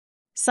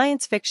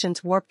science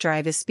fiction's warp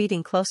drive is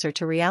speeding closer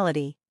to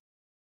reality.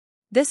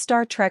 This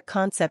Star Trek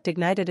concept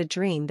ignited a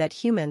dream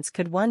that humans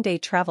could one day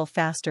travel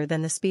faster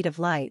than the speed of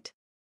light.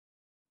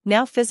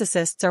 Now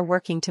physicists are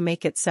working to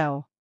make it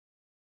so.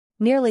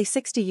 Nearly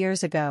 60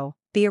 years ago,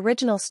 the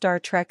original Star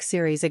Trek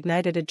series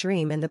ignited a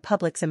dream in the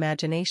public's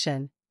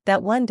imagination,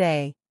 that one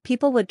day,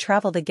 people would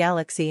travel the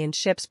galaxy in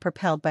ships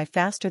propelled by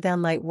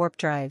faster-than-light warp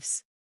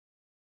drives.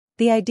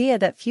 The idea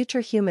that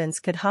future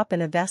humans could hop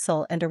in a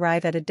vessel and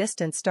arrive at a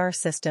distant star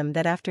system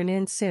that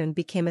afternoon soon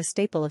became a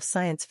staple of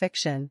science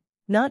fiction,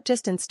 not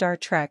just in Star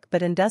Trek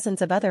but in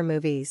dozens of other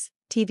movies,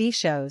 TV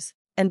shows,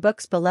 and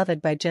books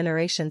beloved by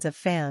generations of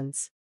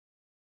fans.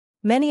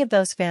 Many of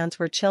those fans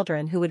were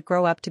children who would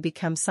grow up to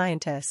become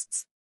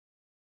scientists.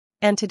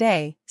 And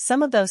today,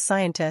 some of those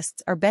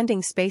scientists are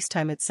bending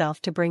spacetime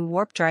itself to bring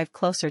warp drive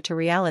closer to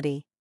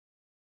reality.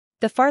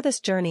 The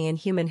farthest journey in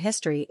human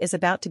history is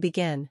about to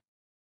begin.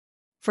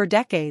 For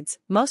decades,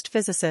 most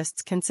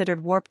physicists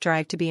considered warp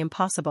drive to be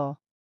impossible.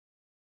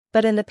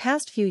 But in the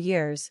past few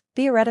years,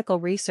 theoretical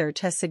research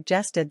has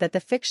suggested that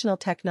the fictional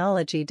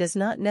technology does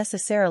not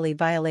necessarily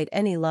violate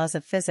any laws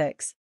of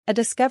physics, a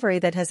discovery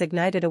that has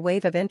ignited a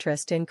wave of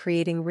interest in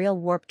creating real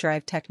warp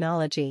drive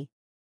technology.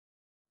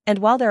 And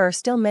while there are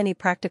still many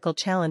practical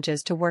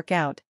challenges to work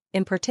out,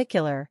 in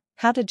particular,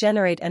 how to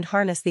generate and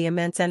harness the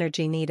immense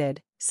energy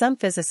needed, some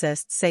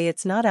physicists say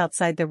it's not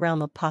outside the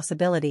realm of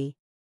possibility.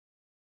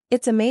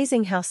 It's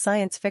amazing how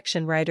science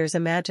fiction writers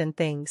imagine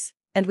things,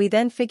 and we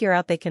then figure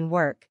out they can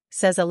work,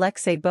 says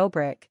Alexei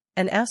Bobrik,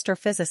 an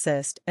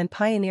astrophysicist and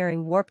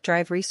pioneering warp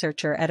drive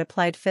researcher at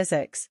Applied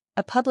Physics,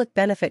 a public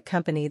benefit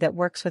company that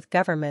works with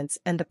governments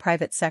and the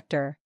private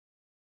sector.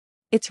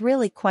 It's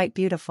really quite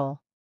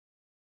beautiful.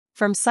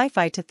 From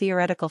sci-fi to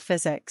theoretical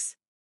physics.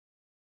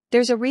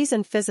 There's a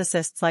reason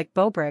physicists like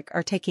Bobrik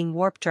are taking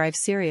warp drive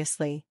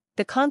seriously.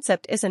 The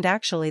concept isn't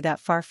actually that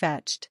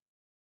far-fetched.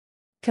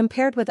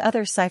 Compared with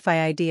other sci-fi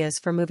ideas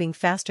for moving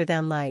faster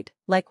than light,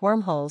 like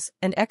wormholes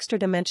and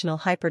extra-dimensional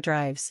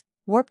hyperdrives,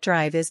 warp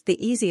drive is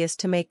the easiest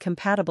to make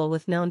compatible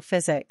with known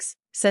physics,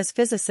 says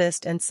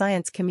physicist and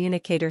science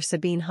communicator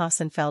Sabine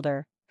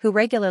Hossenfelder, who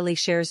regularly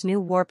shares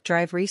new warp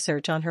drive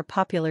research on her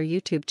popular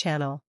YouTube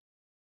channel.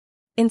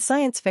 In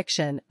science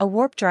fiction, a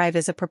warp drive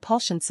is a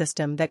propulsion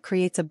system that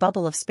creates a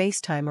bubble of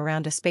spacetime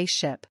around a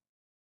spaceship.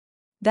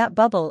 That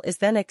bubble is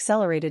then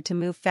accelerated to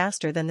move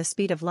faster than the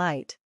speed of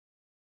light.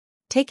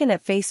 Taken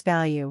at face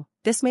value,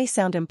 this may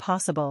sound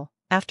impossible.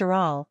 After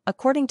all,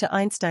 according to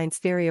Einstein's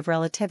theory of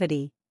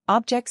relativity,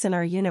 objects in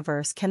our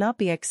universe cannot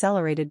be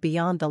accelerated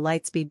beyond the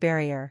light-speed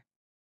barrier.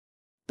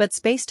 But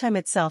spacetime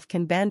itself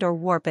can bend or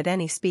warp at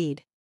any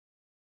speed.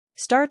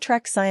 Star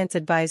Trek science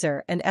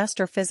advisor and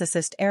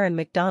astrophysicist Aaron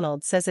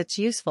McDonald says it's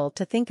useful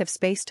to think of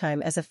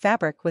spacetime as a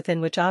fabric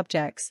within which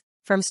objects,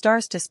 from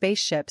stars to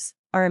spaceships,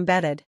 are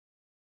embedded.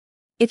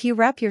 If you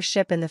wrap your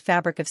ship in the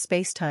fabric of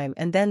spacetime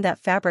and then that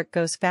fabric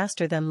goes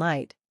faster than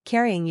light,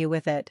 carrying you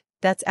with it,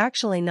 that's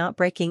actually not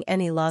breaking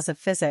any laws of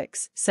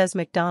physics, says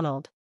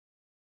McDonald.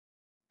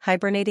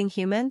 Hibernating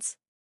humans?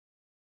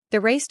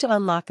 The race to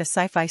unlock a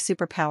sci-fi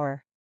superpower.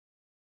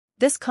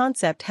 This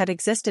concept had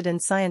existed in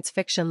science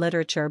fiction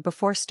literature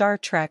before Star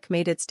Trek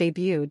made its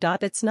debut.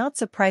 It's not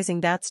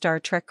surprising that Star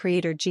Trek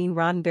creator Gene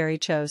Roddenberry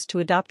chose to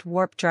adopt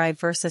warp drive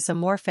versus a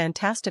more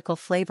fantastical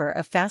flavor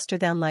of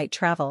faster-than-light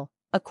travel,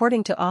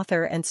 according to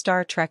author and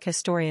Star Trek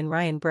historian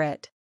Ryan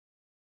Britt.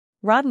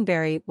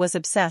 Roddenberry was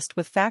obsessed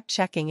with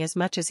fact-checking as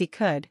much as he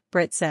could,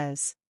 Britt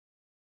says.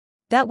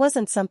 That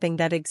wasn't something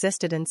that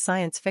existed in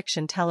science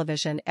fiction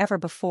television ever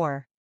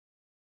before.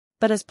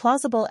 But as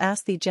plausible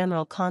as the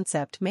general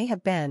concept may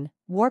have been,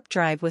 warp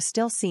drive was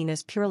still seen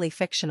as purely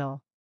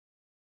fictional.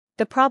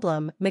 The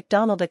problem,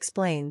 McDonald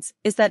explains,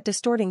 is that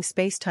distorting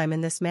spacetime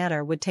in this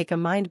manner would take a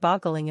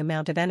mind-boggling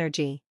amount of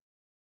energy.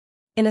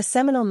 In a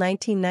seminal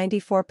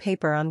 1994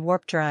 paper on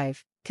warp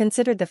drive,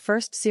 considered the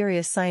first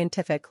serious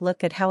scientific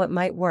look at how it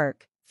might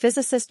work,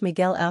 physicist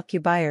Miguel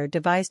Alcubierre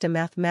devised a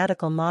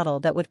mathematical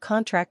model that would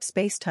contract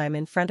spacetime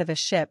in front of a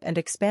ship and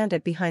expand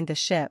it behind the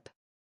ship.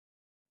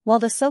 While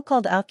the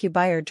so-called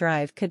Alcubierre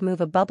drive could move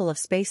a bubble of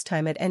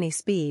spacetime at any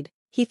speed,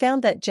 he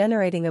found that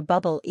generating a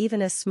bubble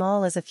even as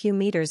small as a few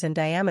meters in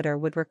diameter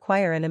would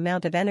require an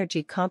amount of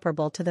energy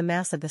comparable to the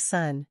mass of the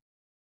Sun.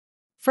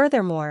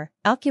 Furthermore,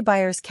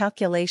 Alcubierre's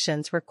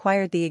calculations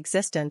required the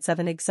existence of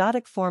an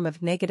exotic form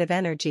of negative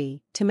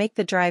energy to make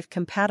the drive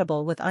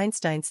compatible with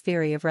Einstein's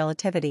theory of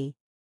relativity.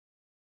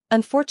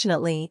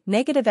 Unfortunately,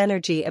 negative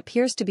energy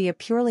appears to be a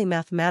purely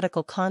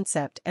mathematical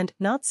concept and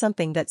not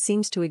something that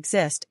seems to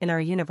exist in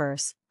our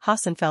universe,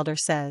 Hossenfelder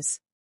says.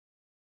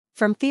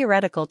 From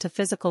theoretical to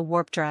physical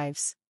warp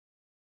drives.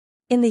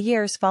 In the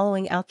years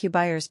following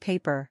Alcubierre's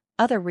paper,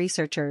 other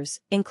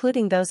researchers,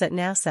 including those at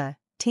NASA,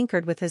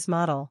 tinkered with his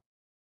model.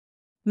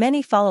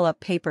 Many follow-up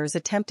papers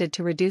attempted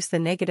to reduce the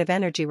negative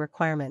energy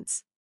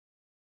requirements.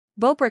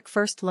 Bobrik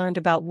first learned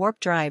about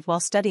warp drive while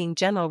studying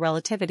general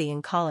relativity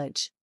in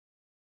college.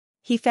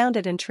 He found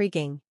it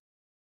intriguing.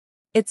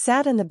 It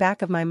sat in the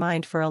back of my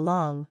mind for a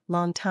long,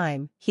 long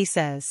time, he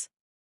says.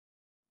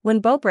 When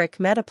Bobrick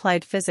met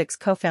applied physics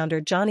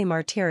co-founder Johnny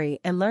Martiri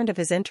and learned of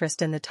his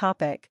interest in the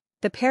topic,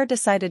 the pair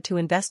decided to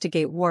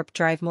investigate warp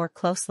drive more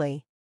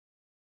closely.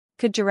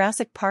 Could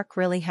Jurassic Park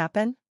really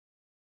happen?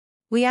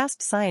 We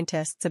asked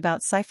scientists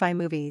about sci-fi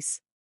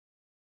movies.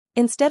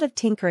 Instead of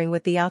tinkering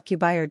with the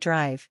Alcubierre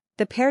drive,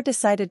 the pair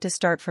decided to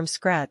start from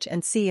scratch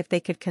and see if they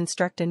could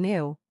construct a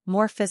new,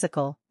 more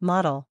physical,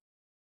 model.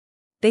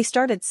 They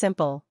started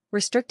simple,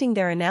 restricting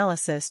their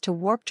analysis to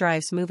warp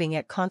drives moving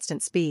at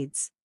constant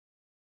speeds.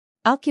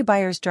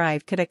 Alcubierre's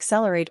drive could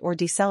accelerate or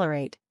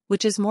decelerate,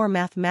 which is more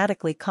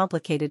mathematically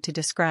complicated to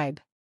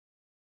describe.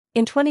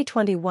 In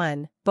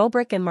 2021,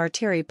 Bobrick and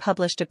Martiri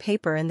published a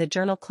paper in the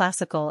journal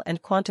Classical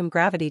and Quantum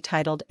Gravity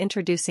titled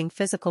Introducing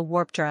Physical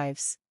Warp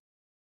Drives.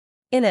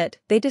 In it,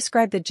 they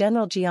describe the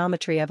general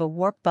geometry of a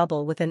warp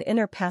bubble with an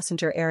inner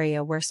passenger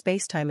area where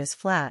spacetime is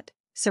flat,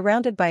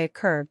 surrounded by a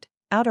curved,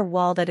 outer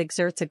wall that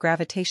exerts a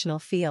gravitational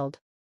field.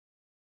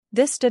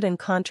 This stood in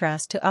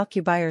contrast to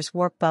Alcubierre's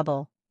warp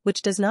bubble,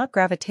 which does not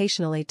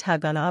gravitationally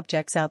tug on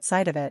objects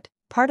outside of it,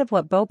 part of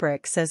what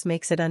Bobrick says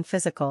makes it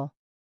unphysical.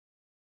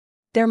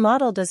 Their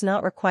model does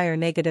not require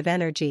negative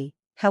energy,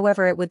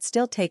 however it would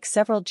still take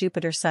several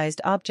Jupiter-sized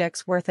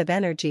objects' worth of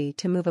energy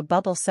to move a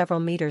bubble several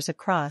meters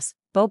across,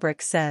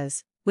 Bobrick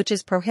says, which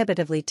is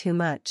prohibitively too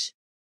much.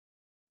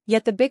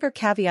 Yet the bigger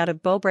caveat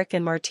of Bobrick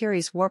and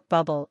Martiri's warp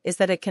bubble is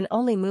that it can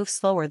only move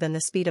slower than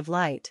the speed of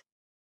light.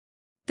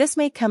 This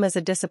may come as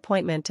a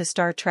disappointment to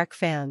Star Trek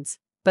fans,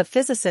 but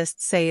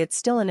physicists say it's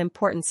still an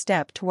important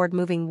step toward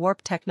moving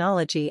warp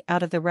technology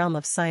out of the realm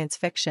of science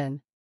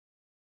fiction.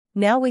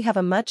 Now we have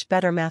a much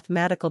better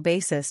mathematical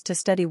basis to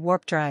study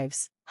warp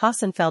drives,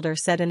 Hassenfelder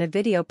said in a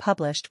video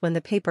published when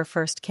the paper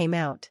first came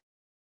out.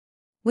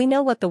 We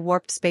know what the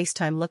warped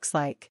spacetime looks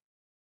like.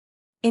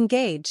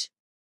 Engage.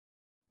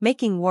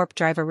 Making warp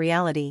drive a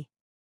reality.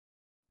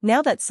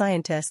 Now that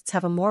scientists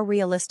have a more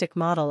realistic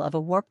model of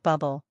a warp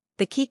bubble,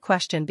 the key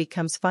question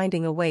becomes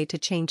finding a way to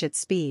change its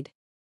speed.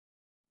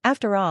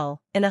 After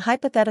all, in a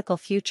hypothetical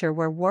future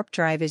where warp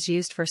drive is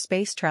used for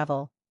space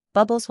travel,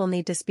 bubbles will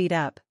need to speed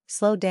up,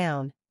 slow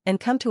down, and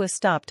come to a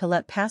stop to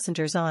let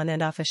passengers on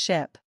and off a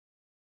ship.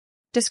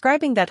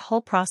 Describing that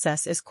whole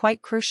process is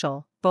quite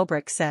crucial,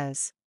 Bobrick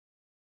says.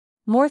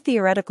 More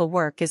theoretical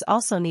work is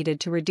also needed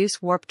to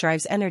reduce warp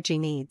drive's energy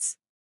needs.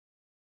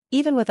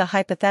 Even with a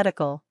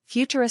hypothetical,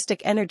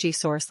 futuristic energy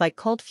source like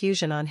cold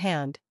fusion on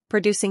hand,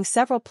 producing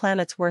several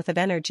planets' worth of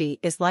energy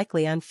is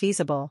likely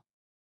unfeasible.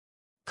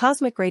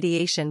 Cosmic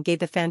radiation gave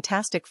the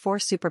Fantastic Four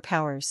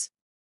superpowers.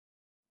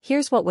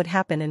 Here's what would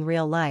happen in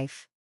real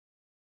life.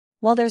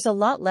 While there's a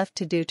lot left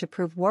to do to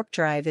prove warp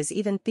drive is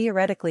even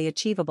theoretically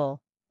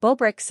achievable,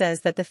 Bobrick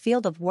says that the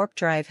field of warp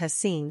drive has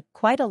seen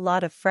quite a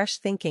lot of fresh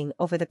thinking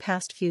over the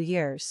past few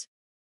years.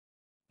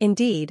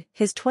 Indeed,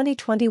 his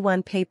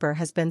 2021 paper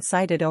has been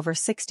cited over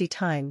 60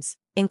 times,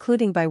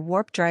 including by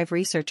warp drive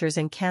researchers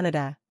in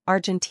Canada,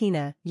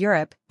 Argentina,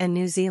 Europe, and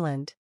New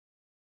Zealand.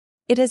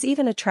 It has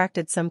even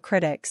attracted some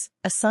critics,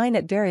 a sign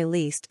at very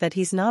least that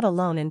he's not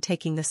alone in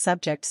taking the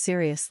subject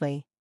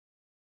seriously.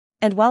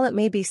 And while it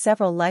may be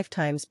several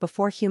lifetimes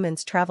before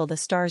humans travel the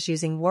stars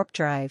using warp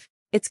drive,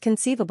 it's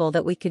conceivable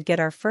that we could get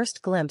our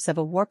first glimpse of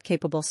a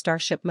warp-capable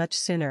starship much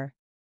sooner.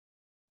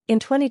 In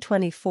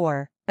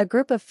 2024, a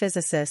group of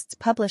physicists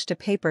published a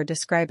paper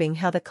describing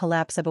how the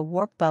collapse of a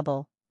warp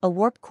bubble, a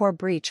warp core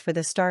breach for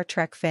the Star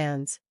Trek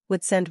fans,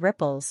 would send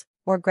ripples,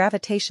 or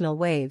gravitational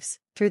waves,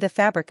 through the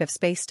fabric of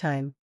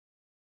spacetime.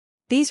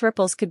 These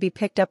ripples could be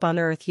picked up on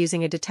Earth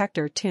using a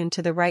detector tuned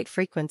to the right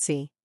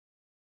frequency.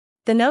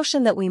 The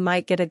notion that we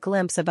might get a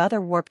glimpse of other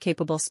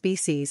warp-capable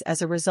species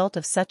as a result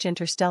of such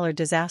interstellar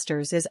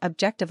disasters is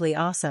objectively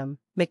awesome,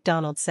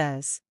 McDonald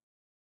says.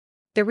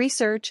 The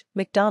research,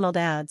 McDonald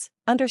adds,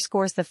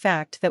 underscores the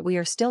fact that we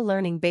are still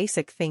learning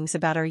basic things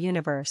about our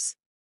universe.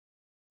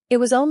 It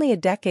was only a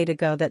decade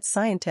ago that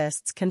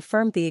scientists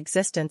confirmed the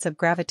existence of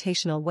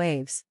gravitational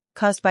waves,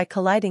 caused by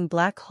colliding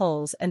black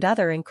holes and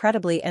other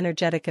incredibly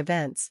energetic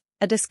events,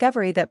 a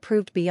discovery that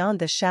proved beyond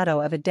the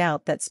shadow of a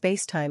doubt that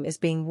spacetime is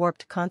being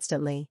warped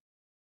constantly.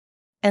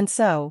 And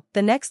so,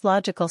 the next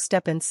logical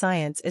step in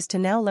science is to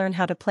now learn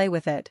how to play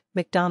with it,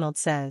 McDonald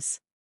says.